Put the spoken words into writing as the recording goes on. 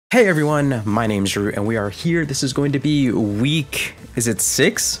Hey everyone, my name's Drew and we are here. This is going to be week, is it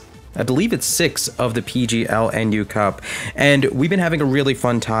 6? I believe it's 6 of the PGL NU Cup, and we've been having a really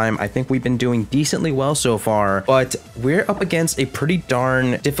fun time. I think we've been doing decently well so far, but we're up against a pretty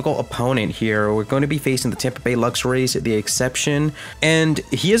darn difficult opponent here. We're going to be facing the Tampa Bay Lux Rays, TheXseption, and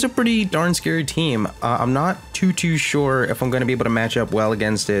he is a pretty darn scary team. I'm not too sure if I'm going to be able to match up well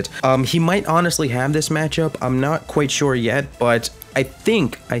against it. He might honestly have this matchup. I'm not quite sure yet, but I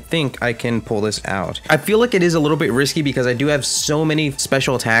think I can pull this out. I feel like it is a little bit risky because I do have so many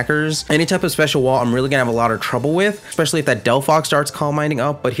special attackers. Any type of special wall I'm really gonna have a lot of trouble with, especially if that Delphox starts calm minding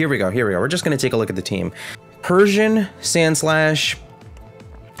up. But here we go. We're just gonna take a look at the team. Persian, Sandslash,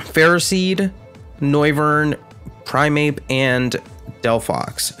 Ferroseed, Noivern, Primeape, and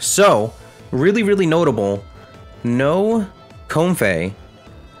Delphox. So, really notable. No Comfey.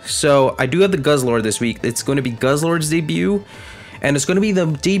 So, I do have the Guzzlord this week. It's going to be Guzzlord's debut. And it's going to be the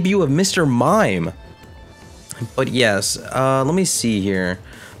debut of Mr. Mime. But yes, let me see here.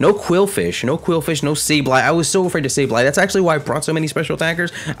 No Quillfish, no Sableye. I was so afraid of Sableye. That's actually why I brought so many special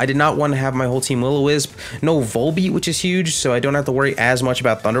attackers. I did not want to have my whole team Will-O-Wisp. No Volbeat, which is huge, so I don't have to worry as much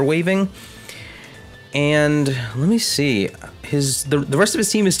about Thunder Waving. And let me see. The rest of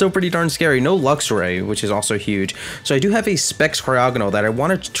his team is still pretty darn scary. No Luxray, which is also huge. So I do have a Specs Cryogonal that I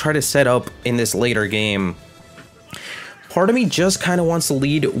want to try to set up in this later game. Part of me just kind of wants to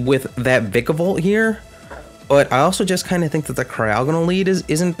lead with that Vikavolt here, but I also just kind of think that the Cryogonal lead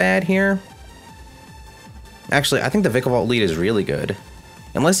isn't bad here. Actually, I think the Vikavolt lead is really good.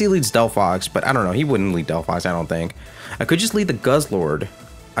 Unless he leads Delphox, but I don't know. He wouldn't lead Delphox, I don't think. I could just lead the Guzzlord.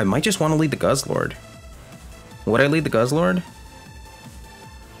 I might just want to lead the Guzzlord. Would I lead the Guzzlord?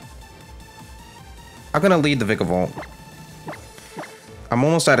 I'm going to lead the Vikavolt. I'm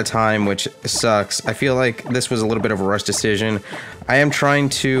almost out of time, which sucks. I feel like this was a little bit of a rush decision. I am trying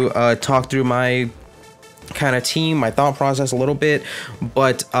to talk through my kind of team, my thought process a little bit,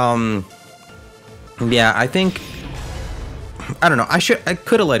 but yeah, I think, I don't know. I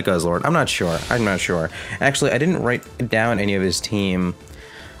could have led Guzzlord. I'm not sure. Actually, I didn't write down any of his team.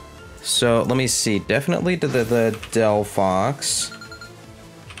 So let me see. Definitely the Delphox,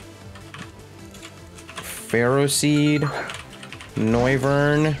 Ferroseed,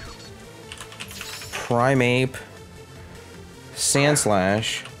 Noivern, Primeape,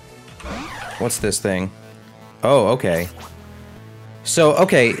 Sandslash. What's this thing? Oh, okay. So,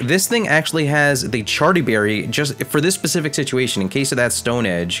 okay, this thing actually has the Charty Berry just for this specific situation in case of that Stone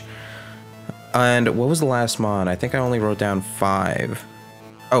Edge. And what was the last mon? I think I only wrote down 5.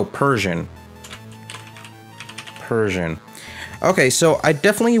 Oh, Persian. Okay, so I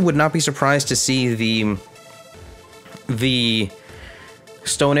definitely would not be surprised to see the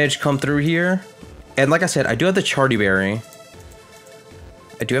Stone Edge come through here. And like I said, I do have the Charty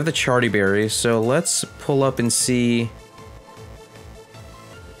Berry. So let's pull up and see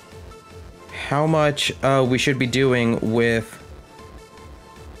how much we should be doing with...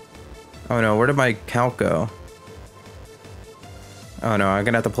 Oh no, where did my calc go? Oh no, I'm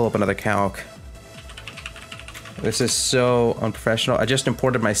gonna have to pull up another calc. This is so unprofessional. I just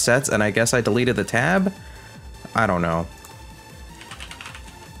imported my sets and I guess I deleted the tab? I don't know.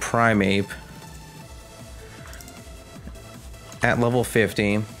 Primeape at level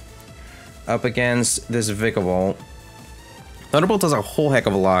 50 up against this Vikavolt. Thunderbolt does a whole heck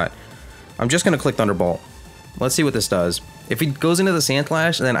of a lot. I'm just gonna click Thunderbolt. Let's see what this does. If he goes into the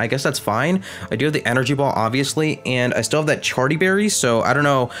Sandslash, then I guess that's fine. I do have the Energy Ball, obviously, and I still have that Charty Berry, so I don't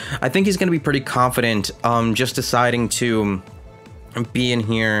know. I think he's gonna be pretty confident just deciding to be in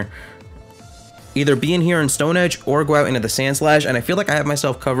here. Either be in here in Stone Edge or go out into the Sandslash, and I feel like I have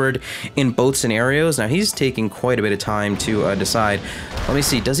myself covered in both scenarios. Now, he's taking quite a bit of time to decide. Let me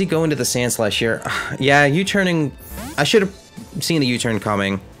see. Does he go into the Sandslash here? Yeah, U-turning. I should have seen the U-turn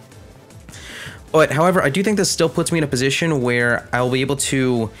coming. But, however, I do think this still puts me in a position where I'll be able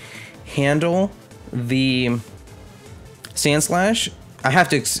to handle the Sandslash. I have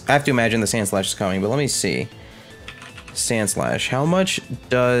to imagine the Sandslash is coming, but let me see. Sandslash. How much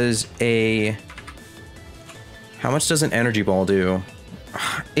does an Energy Ball do?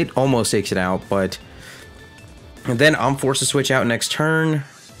 It almost takes it out, but then I'm forced to switch out next turn.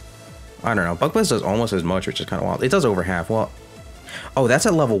 I don't know. Bug Buzz does almost as much, which is kind of wild. It does over half. Well, oh, that's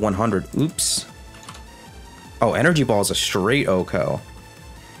at level 100. Oops. Oh, Energy Ball is a straight OHKO.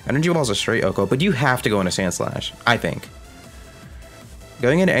 But you have to go into Sandslash, I think.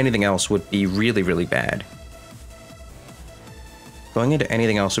 Going into anything else would be really bad. Going into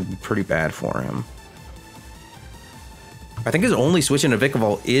anything else would be pretty bad for him. I think his only switch into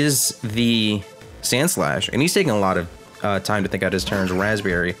Vikavolt is the Sandslash, and he's taking a lot of time to think out his turns.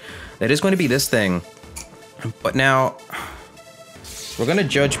 Raspberry. That is going to be this thing. But now, we're going to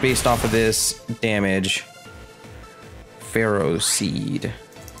judge based off of this damage. Pharaoh Seed.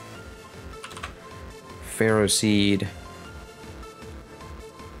 Pharaoh Seed.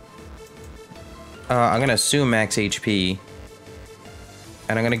 I'm going to assume max HP.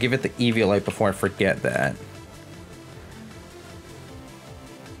 And I'm going to give it the Eviolite before I forget that.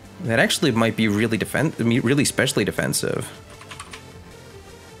 That actually might be really specially defensive.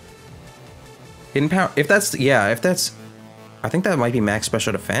 Hidden power, if that's, I think that might be max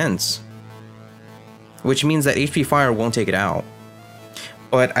special defense. Which means that HP Fire won't take it out.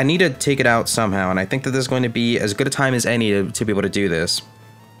 But I need to take it out somehow, and I think that there's going to be as good a time as any to be able to do this.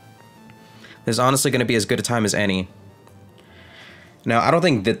 There's honestly going to be as good a time as any. Now, I don't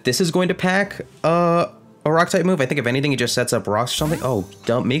think that this is going to pack a rock type move. I think if anything, it just sets up rocks or something. Oh,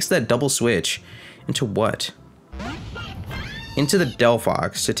 makes that double switch into what? Into the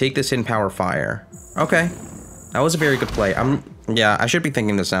Delphox to take this in power fire. Okay, that was a very good play. Yeah, I should be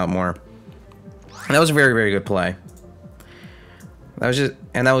thinking this out more. That was a very, very good play.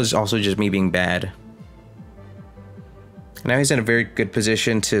 That was also just me being bad. Now he's in a very good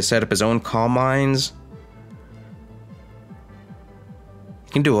position to set up his own Calm Minds.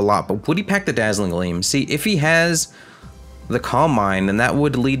 He can do a lot, but would he pack the Dazzling Gleam? See, if he has the Calm Mind, then that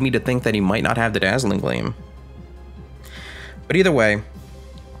would lead me to think that he might not have the Dazzling Gleam. But either way,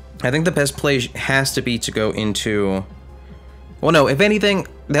 I think the best play has to be to go into... Well, no, if anything,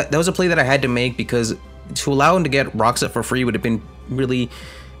 that was a play that I had to make because to allow him to get Rock Set for free would have been really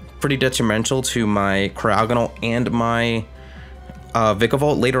pretty detrimental to my Cryogonal and my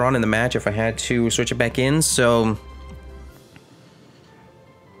Vikavolt later on in the match if I had to switch it back in. So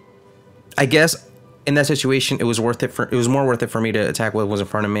I guess in that situation, it was more worth it for me to attack what was in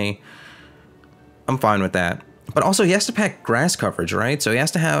front of me. I'm fine with that. But also, he has to pack grass coverage, right? So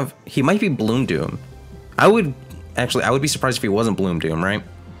he might be Bloom Doom. I would be surprised if he wasn't Bloom Doom, right?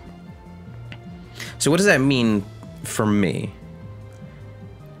 So what does that mean for me?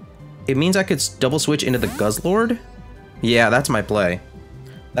 It means I could double switch into the Guzzlord? Yeah, that's my play.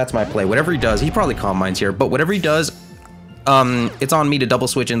 That's my play. Whatever he does, he probably Calm Minds here, but whatever he does, it's on me to double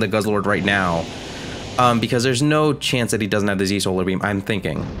switch into the Guzzlord right now. Because there's no chance that he doesn't have the Z Solar Beam, I'm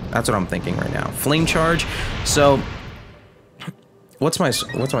thinking. That's what I'm thinking right now. Flame Charge. So, what's my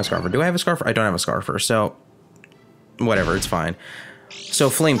Scarfer? Do I have a Scarfer? I don't have a Scarfer, so whatever, it's fine. So,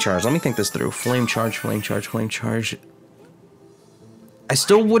 Flame Charge. Let me think this through. Flame Charge, Flame Charge, Flame Charge. I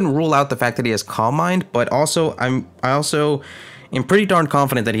still wouldn't rule out the fact that he has Calm Mind, but also I also am pretty darn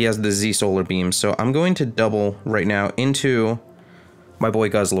confident that he has the Z Solar Beam. So I'm going to double right now into my boy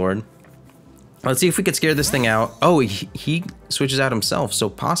Guzzlord. Let's see if we could scare this thing out. Oh, he switches out himself, so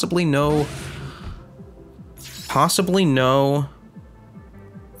possibly no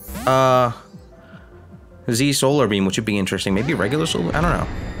Z Solar Beam, which would be interesting. Maybe regular Solar, I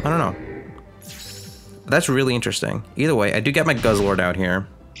don't know. That's really interesting. Either way, I do get my Guzzlord out here.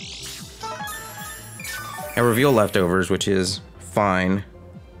 I reveal leftovers, which is fine.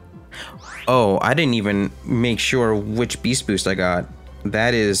 Oh, I didn't even make sure which Beast Boost I got.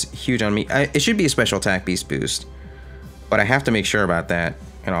 That is huge on me. It should be a special attack Beast Boost, but I have to make sure about that,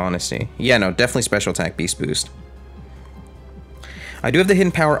 in all honesty. Yeah, no, definitely special attack Beast Boost. I do have the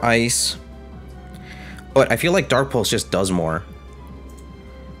Hidden Power Ice, but I feel like Dark Pulse just does more.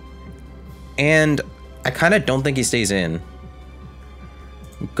 And I kind of don't think he stays in.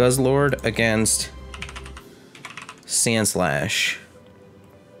 Guzzlord against Sandslash.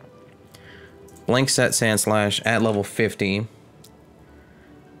 Blank set Sandslash at level 50.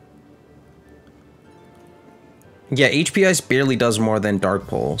 Yeah, HP Ice barely does more than Dark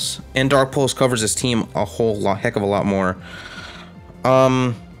Pulse. And Dark Pulse covers his team a heck of a lot more.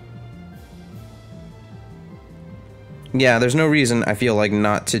 Yeah, there's no reason, I feel like,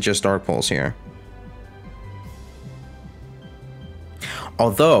 not to just Dark Pulse here.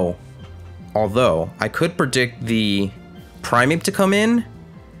 Although, I could predict the Primeape to come in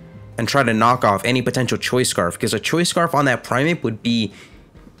and try to knock off any potential Choice Scarf, because a Choice Scarf on that Primeape would be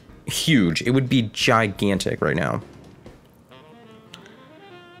huge. It would be gigantic right now.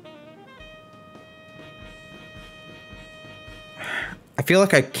 I feel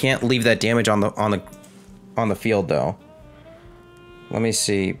like I can't leave that damage on the field though. Let me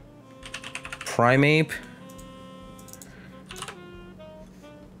see. Primeape.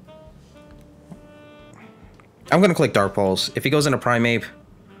 I'm gonna click Dark Pulse. If he goes into Primeape,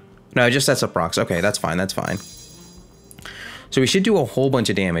 no, it just sets up rocks. Okay, that's fine. That's fine. So we should do a whole bunch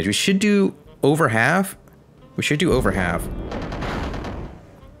of damage. We should do over half. We should do over half.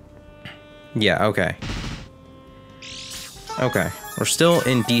 Yeah, okay. Okay, we're still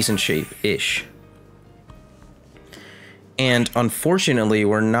in decent shape-ish. And unfortunately,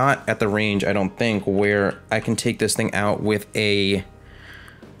 we're not at the range, I don't think, where I can take this thing out with a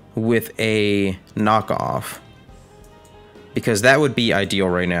knockoff. Because that would be ideal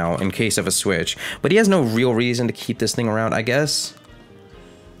right now in case of a switch. But he has no real reason to keep this thing around, I guess.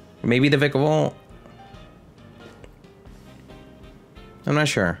 Maybe the Vikavolt? I'm not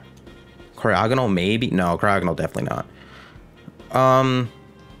sure. Cryogonal, maybe? No, Cryogonal, definitely not.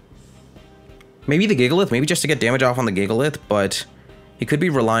 Maybe the Gigalith, maybe just to get damage off on the Gigalith, but he could be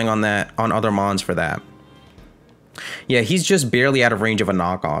relying on that, on other mons for that. Yeah, he's just barely out of range of a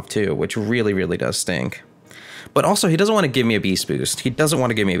knockoff too, which really, really does stink. But also, he doesn't want to give me a Beast Boost. He doesn't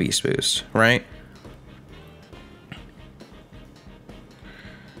want to give me a Beast Boost, right?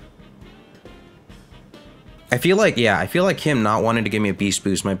 I feel like, yeah, I feel like him not wanting to give me a Beast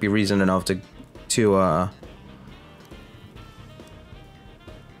Boost might be reason enough to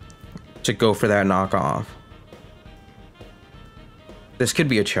go for that knockoff. This could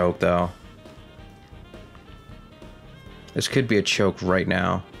be a choke, though. This could be a choke right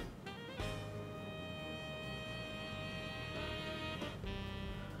now.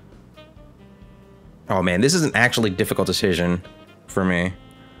 Oh man, this is an actually difficult decision for me.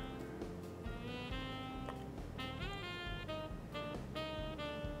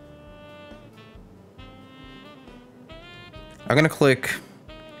 I'm gonna click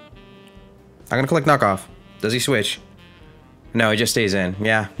knockoff. Does he switch? No, he just stays in.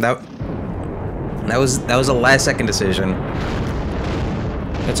 Yeah, that was a last second decision.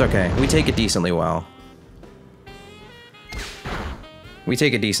 It's okay. We take it decently well. We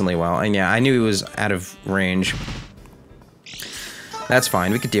take it decently well. And yeah, I knew he was out of range. That's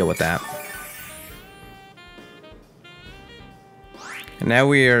fine. We could deal with that. And now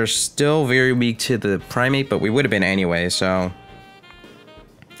we are still very weak to the Primate, but we would have been anyway, so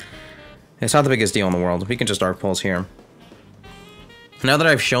it's not the biggest deal in the world. We can just Dark Pulse here. Now that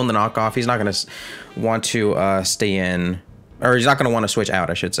I've shown the knockoff, he's not going to want to stay in, or he's not going to want to switch out,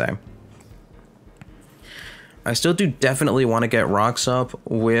 I should say. I still do definitely want to get rocks up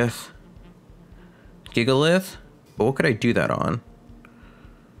with Gigalith, but what could I do that on?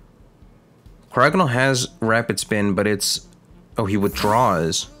 Cryogonal has Rapid Spin, but it's... Oh, he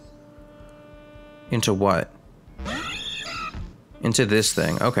withdraws. Into what? Into this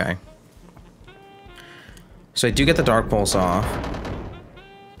thing, okay. So I do get the Dark Pulse off.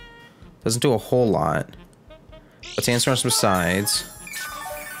 Doesn't do a whole lot. Let's answer some sides.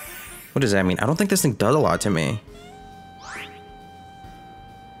 What does that mean? I don't think this thing does a lot to me.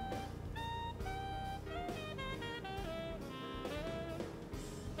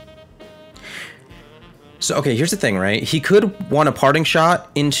 So, okay, here's the thing, right? He could want a Parting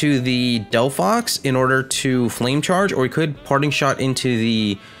Shot into the Delphox in order to Flame Charge, or he could Parting Shot into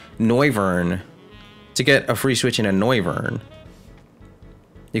the Noivern to get a free switch in a Noivern.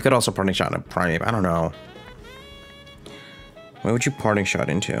 You could also Parting Shot in a Primeape. I don't know. What would you Parting Shot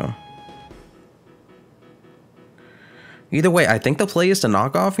into? Either way, I think the play is to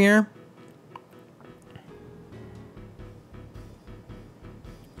knock off here.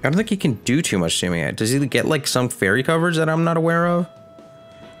 I don't think he can do too much to me. Does he get like some fairy coverage that I'm not aware of?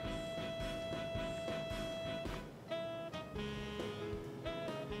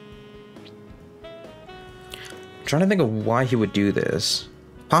 I'm trying to think of why he would do this.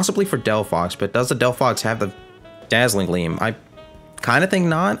 Possibly for Delphox, but does the Delphox have the Dazzling Gleam? I kind of think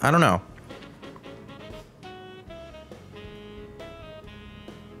not. I don't know.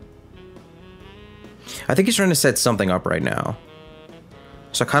 I think he's trying to set something up right now.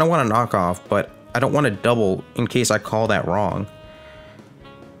 So I kind of want to knock off, but I don't want to double in case I call that wrong.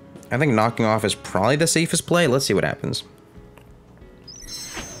 I think knocking off is probably the safest play. Let's see what happens.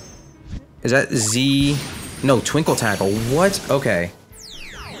 Is that Z? No, Twinkle Tackle. What? Okay.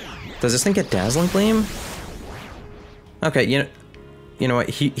 Does this thing get Dazzling Gleam? Okay, you know what?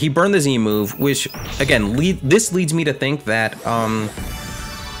 He burned the Z move, which, again, this leads me to think that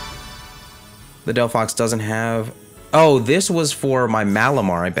the Delphox doesn't have... Oh, this was for my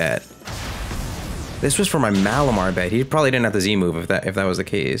Malamar, I bet. This was for my Malamar, I bet. He probably didn't have the Z move if that was the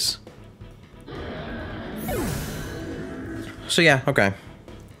case. So yeah, okay.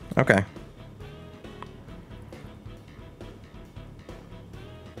 Okay.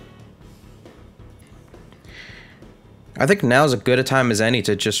 I think now's as good a time as any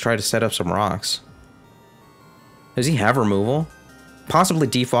to just try to set up some rocks. Does he have removal? Possibly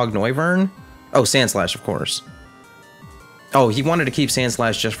Defog Noivern? Oh, Sandslash, of course. Oh, he wanted to keep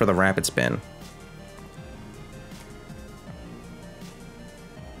Sandslash just for the Rapid Spin.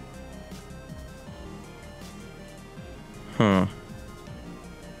 Hmm.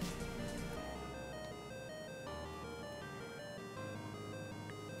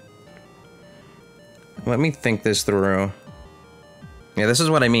 Let me think this through. Yeah, this is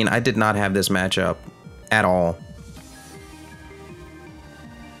what I mean. I did not have this matchup at all.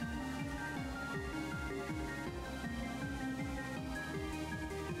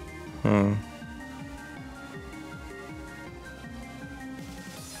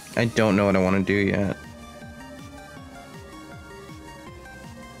 I don't know what I want to do yet.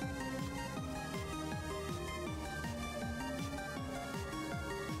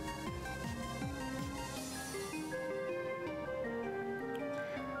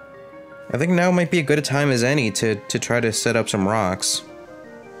 I think now might be a good a time as any to try to set up some rocks.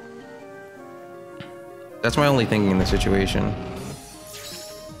 That's my only thinking in the situation.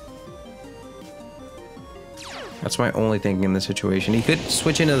 That's my only thinking in the situation. He could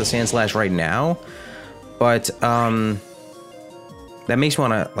switch into the Sand Slash right now, but that makes me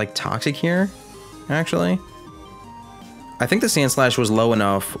want to like Toxic here, actually. I think the Sand Slash was low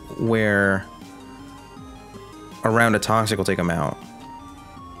enough where around a Toxic will take him out.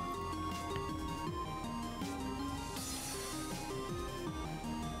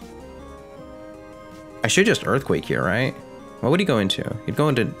 I should just Earthquake here, right? What would he go into? He'd go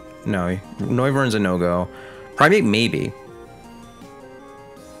into... No, Noivern's a no-go. Primate, maybe.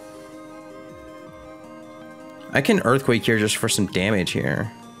 I can Earthquake here just for some damage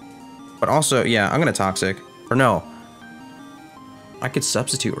here. But also, yeah, I'm gonna Toxic. Or no. I could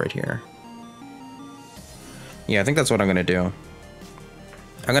Substitute right here. Yeah, I think that's what I'm gonna do.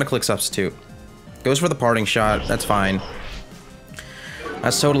 I'm gonna click Substitute. Goes for the Parting Shot. That's fine.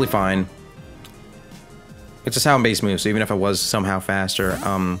 That's totally fine. It's a sound-based move, so even if I was somehow faster,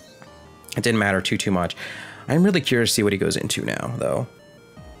 it didn't matter too much. I'm really curious to see what he goes into now, though.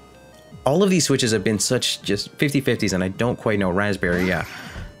 All of these switches have been such just 50-50s, and I don't quite know. Raspberry, yeah.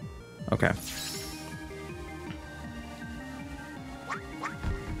 Okay.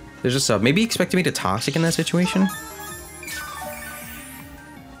 There's a sub. Maybe he expected me to Toxic in that situation?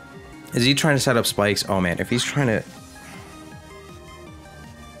 Is he trying to set up spikes? Oh, man, if he's trying to...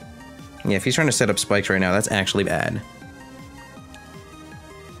 Yeah, if he's trying to set up spikes right now, that's actually bad.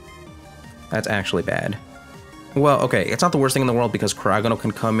 That's actually bad. Well, okay, it's not the worst thing in the world because Cryogonal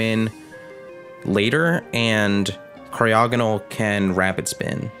can come in later and Cryogonal can Rapid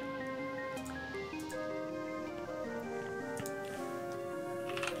Spin.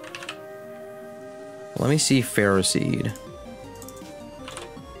 Let me see Ferroseed.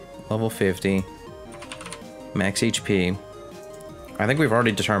 Level 50. Max HP. I think we've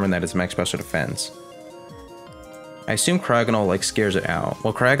already determined that it's max special defense. I assume Cryogonal like scares it out.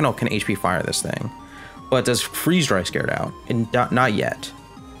 Well, Cryogonal can HP fire this thing, but does Freeze Dry scare it out? And not yet.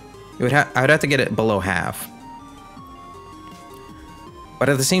 It would I would have to get it below half. But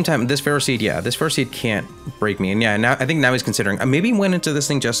at the same time, this Ferroseed, yeah, this Ferroseed can't break me. And yeah, now I think now he's considering. Maybe he went into this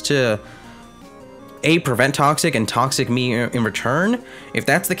thing just to prevent Toxic and Toxic me in return. If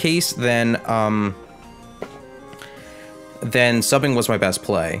that's the case, then subbing was my best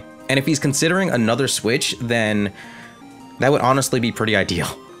play. And if he's considering another switch, then that would honestly be pretty ideal.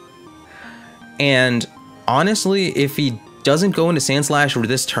 And honestly, if he doesn't go into Sand Slash for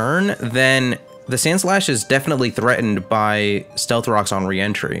this turn, then the Sand Slash is definitely threatened by Stealth Rocks on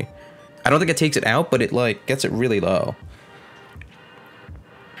re-entry. I don't think it takes it out, but it like gets it really low.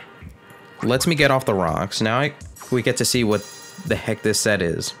 Lets me get off the rocks. Now we get to see what the heck this set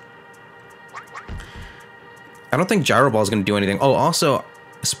is. I don't think Gyro Ball is going to do anything. Oh, also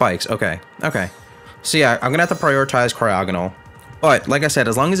spikes. Okay. Okay. So yeah, I'm going to have to prioritize Cryogonal. But like I said,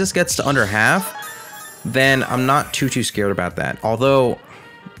 as long as this gets to under half, then I'm not too scared about that. Although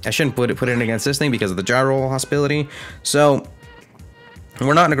I shouldn't put it in against this thing because of the Gyro Ball possibility. So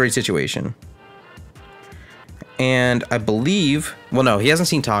we're not in a great situation. And I believe, well, no, he hasn't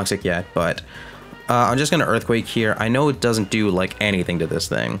seen Toxic yet, but I'm just going to Earthquake here. I know it doesn't do like anything to this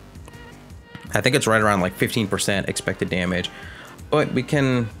thing. I think it's right around like 15% expected damage, but we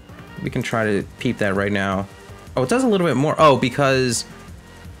can try to peep that right now. Oh, it does a little bit more. Oh, because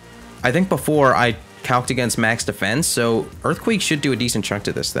I think before I calced against max defense, so Earthquake should do a decent chunk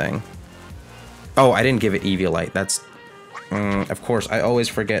to this thing. Oh, I didn't give it Eviolite. That's, of course, I always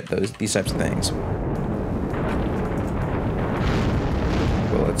forget these types of things.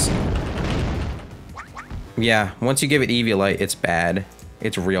 Well, let's see. Yeah, once you give it Eviolite, it's bad.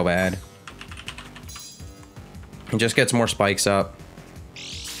 It's real bad. It just gets more spikes up.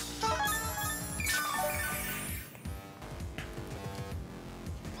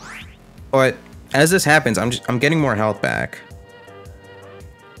 But as this happens, I'm getting more health back.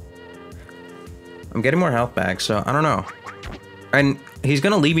 I'm getting more health back, so I don't know. And he's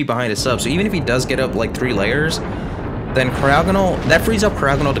gonna leave me behind a sub, so even if he does get up like 3 layers, then Cryogonal, that frees up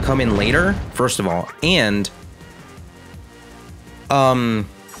Cryogonal to come in later, first of all, and I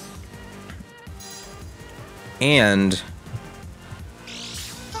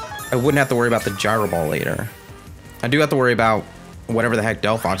wouldn't have to worry about the Gyro Ball later. I do have to worry about whatever the heck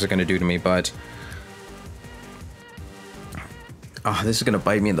Delphox is going to do to me, but oh, this is going to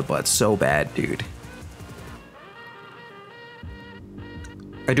bite me in the butt so bad, dude.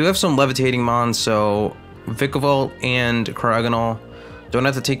 I do have some Levitating Mons, so Vikavolt and Cryogonal don't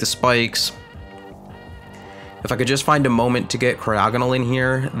have to take the spikes. If I could just find a moment to get Cryogonal in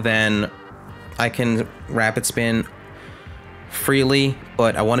here, then I can Rapid Spin freely,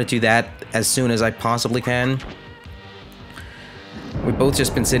 but I want to do that as soon as I possibly can. We've both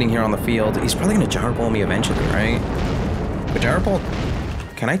just been sitting here on the field. He's probably going to Gyro Ball me eventually, right? But Gyro Ball...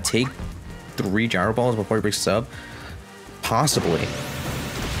 Can I take 3 Gyro Balls before he breaks sub? Possibly.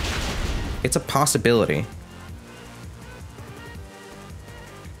 It's a possibility.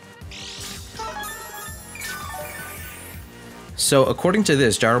 So, according to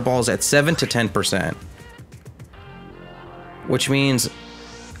this, Gyro Ball is at 7 to 10%. Which means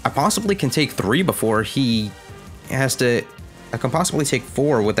I possibly can take 3 before he has to... I can possibly take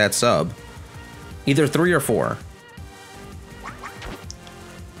 4 with that sub. Either 3 or 4.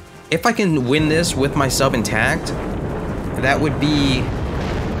 If I can win this with my sub intact, that would be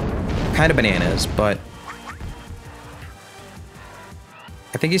kind of bananas, but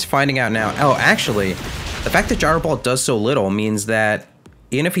I think he's finding out now. Oh, actually, the fact that Gyro Ball does so little means that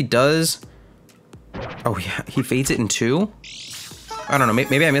even if he does... Oh, yeah, he fades it in 2? I don't know,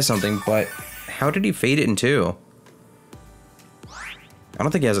 maybe I missed something, but how did he fade it in 2? I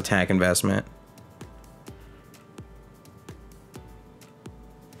don't think he has attack investment.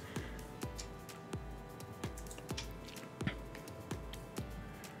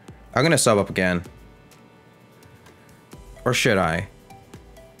 I'm gonna sub up again. Or should I?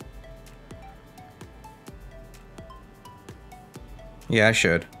 Yeah, I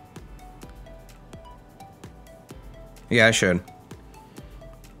should. Yeah, I should.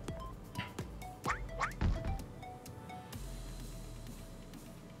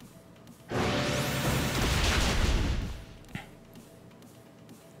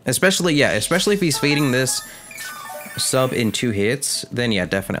 Especially, yeah, especially if he's fading this sub in 2 hits, then yeah,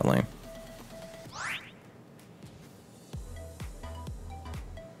 definitely.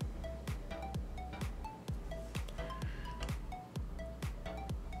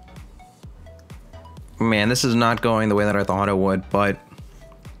 Man, this is not going the way that I thought it would, but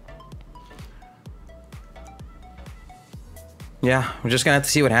yeah, we're just gonna have to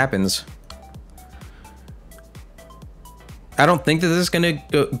see what happens. I don't think that this is gonna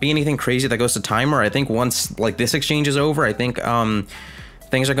be anything crazy that goes to timer. I think once like this exchange is over, I think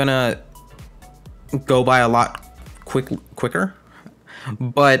things are gonna go by a lot quicker.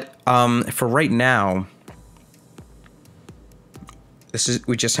 But for right now,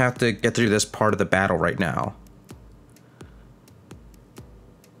 we just have to get through this part of the battle right now.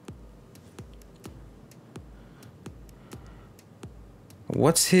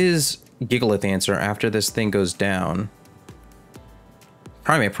 What's his Gigalith answer after this thing goes down?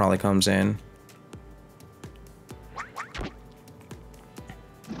 Primate probably comes in.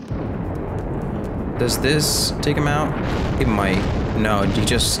 Does this take him out? It might. No, he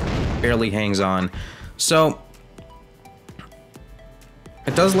just barely hangs on. So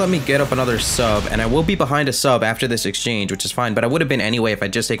it does let me get up another sub, and I will be behind a sub after this exchange, which is fine, but I would have been anyway if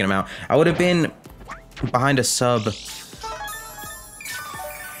I'd just taken him out. I would have been behind a sub.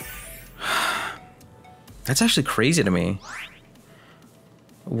 That's actually crazy to me.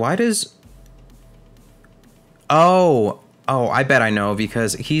 Why does... Oh, I bet I know,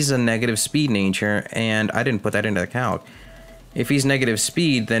 because he's a negative speed nature, and I didn't put that into account. If he's negative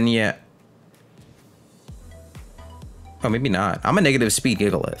speed, then yeah... Oh, maybe not. I'm a negative speed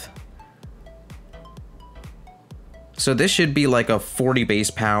Gigalith. So this should be like a 40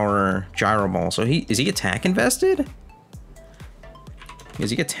 base power Gyro Ball. So is he attack invested?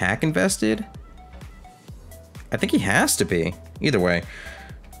 Is he attack invested? I think he has to be. Either way.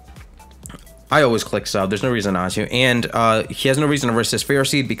 I always click sub. There's no reason not to. And he has no reason to resist Fair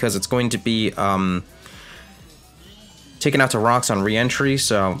Seed because it's going to be taken out to rocks on re-entry.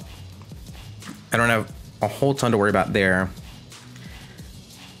 So I don't have a whole ton to worry about there.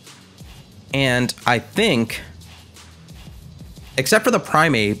 And I think, except for the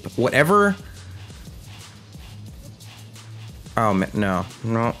Primeape, whatever... Oh, no.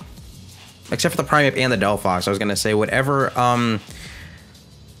 Except for the Primeape and the Delphox, I was going to say, whatever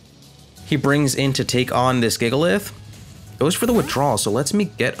he brings in to take on this Gigalith goes for the withdrawal. So let's me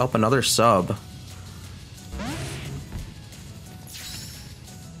get up another sub.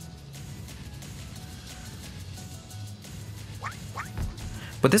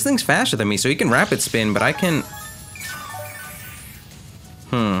 But this thing's faster than me, so he can rapid spin, but I can...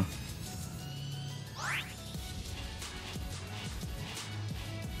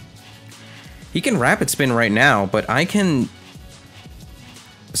 He can rapid spin right now, but I can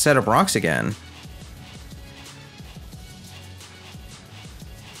set up rocks again.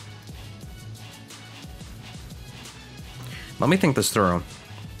 Let me think this through.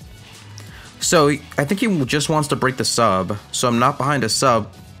 So I think he just wants to break the sub, so I'm not behind a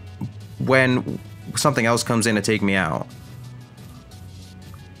sub when something else comes in to take me out.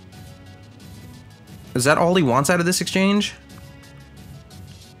 Is that all he wants out of this exchange?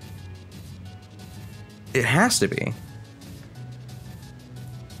 It has to be.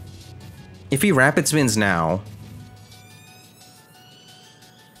 If he rapid spins now...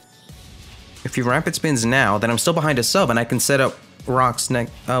 then I'm still behind a sub and I can set up rocks on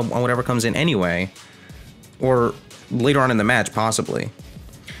whatever comes in anyway. Or later on in the match, possibly.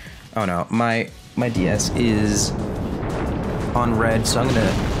 Oh no, my DS is on red, so I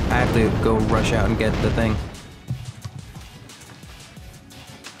have to go rush out and get the thing.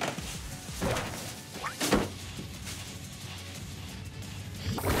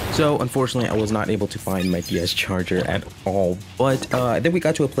 So, unfortunately, I was not able to find my DS charger at all, but then we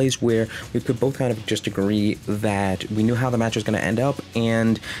got to a place where we could both kind of just agree that we knew how the match was going to end up,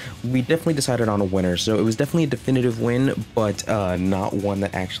 and we definitely decided on a winner. So it was definitely a definitive win, but not one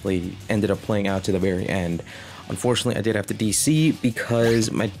that actually ended up playing out to the very end. Unfortunately, I did have to DC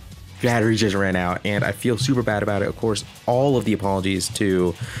because my battery just ran out, and I feel super bad about it. Of course, all of the apologies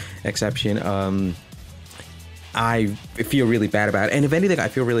to TheXseption. I feel really bad about it, and if anything, I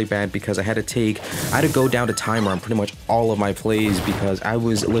feel really bad because I had to go down to timer on pretty much all of my plays because I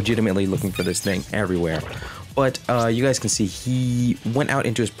was legitimately looking for this thing everywhere. But you guys can see he went out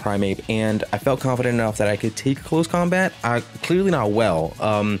into his primate, and I felt confident enough that I could take close combat. Clearly not well,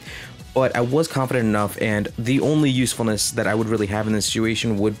 but I was confident enough, and the only usefulness that I would really have in this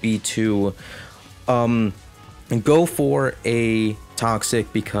situation would be to go for a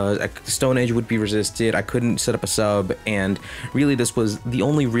toxic because Stone Edge would be resisted, I couldn't set up a sub, and really this was the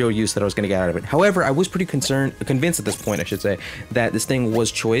only real use that I was going to get out of it. However, I was pretty convinced at this point, I should say, that this thing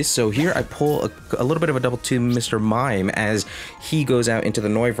was choice. So here I pull a little bit of a double to Mr. Mime as he goes out into the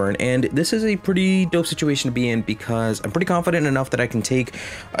Noivern, and this is a pretty dope situation to be in because I'm pretty confident enough that I can take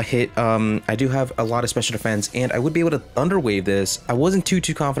a hit. I do have a lot of special defense, and I would be able to Thunder Wave this. I wasn't too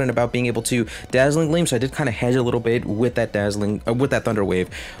confident about being able to Dazzling Gleam, so I did kind of hedge a little bit with that that Thunder Wave,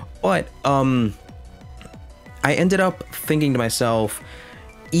 but I ended up thinking to myself,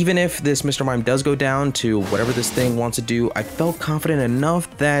 even if this Mr. Mime does go down to whatever this thing wants to do, I felt confident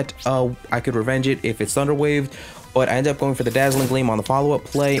enough that I could revenge it if it's Thunder Waved, but I ended up going for the Dazzling Gleam on the follow-up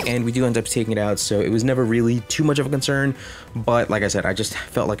play, and we do end up taking it out, so it was never really too much of a concern. But like I said, I just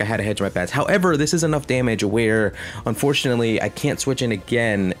felt like I had to hedge my bets. However, this is enough damage where unfortunately I can't switch in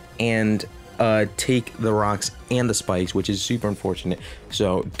again and take the rocks and the spikes, which is super unfortunate.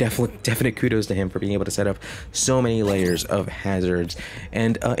 So definite kudos to him for being able to set up so many layers of hazards.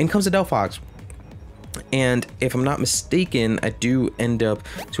 And in comes the Delphox, and if I'm not mistaken, I do end up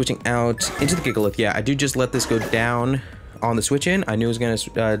switching out into the Gigalith. Yeah, I do just let this go down on the switch in. I knew it was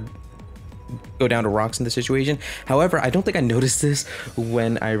gonna go down to rocks in the situation. However, I don't think I noticed this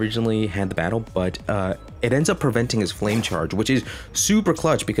when I originally had the battle, but it ends up preventing his flame charge, which is super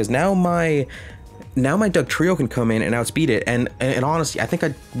clutch because now my Doug Trio can come in and outspeed it. And honestly, I think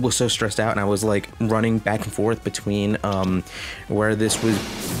I was so stressed out and I was like running back and forth between where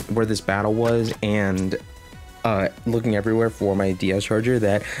this battle was and looking everywhere for my DS charger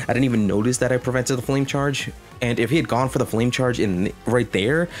that I didn't even notice that I prevented the flame charge. And if he had gone for the flame charge right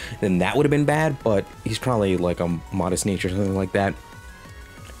there, then that would have been bad, but he's probably like a modest nature or something like that.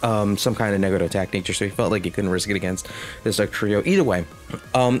 Some kind of negative attack nature, so he felt like he couldn't risk it against this like trio. Either way,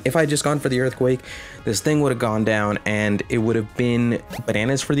 if I had just gone for the Earthquake, this thing would have gone down and it would have been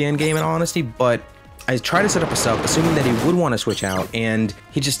bananas for the end game in honesty, but I try to set up a sub, assuming that he would want to switch out, and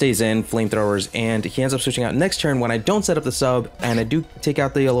he just stays in, flamethrowers, and he ends up switching out next turn when I don't set up the sub, and I do take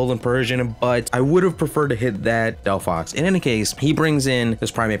out the Alolan Persian, but I would have preferred to hit that Delphox. In any case, he brings in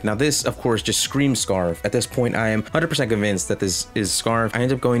this Primate. Now this, of course, just screams Scarf. At this point, I am 100% convinced that this is Scarf. I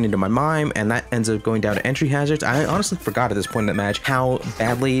end up going into my Mime, and that ends up going down to entry hazards. I honestly forgot at this point in the match how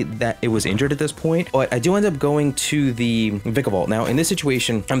badly that it was injured at this point, but I do end up going to the Vikavolt. Now, in this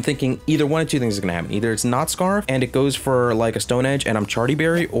situation, I'm thinking either one of two things is going to happen. Either it's not Scarf and it goes for like a Stone Edge and I'm Charty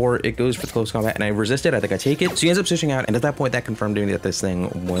Berry, or it goes for the close combat and I resist it. I think I take it. So he ends up switching out, and at that point that confirmed to me that this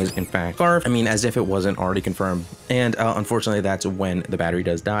thing was in fact Scarf. I mean, as if it wasn't already confirmed. And unfortunately that's when the battery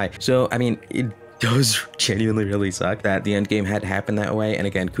does die. So I mean, Those genuinely really suck that the end game had happened that way. And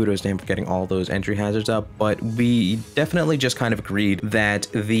again, kudos to him for getting all those entry hazards up. But we definitely just kind of agreed that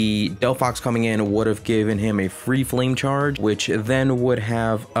the Delphox coming in would have given him a free flame charge, which then would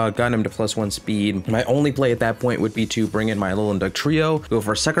have gotten him to +1 speed. My only play at that point would be to bring in my Alolan Duck Trio, go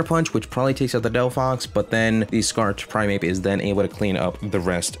for a Sucker Punch, which probably takes out the Delphox, but then the Scarch Primeape is then able to clean up the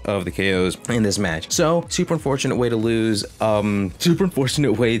rest of the KOs in this match. So super unfortunate way to lose. Super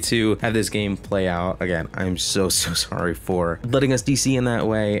unfortunate way to have this game play out. Again, I'm so sorry for letting us DC in that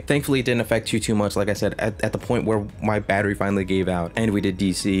way. Thankfully, it didn't affect you too much. Like I said, at the point where my battery finally gave out and we did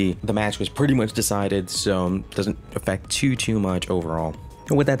DC, the match was pretty much decided, so it doesn't affect too much overall.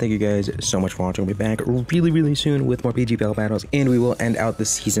 And with that, thank you guys so much for watching. We'll be back really soon with more PGL battles, and we will end out the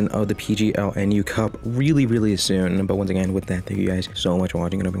season of the PGL NU Cup really soon. But once again, with that, thank you guys so much for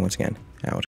watching, and I'll be once again out.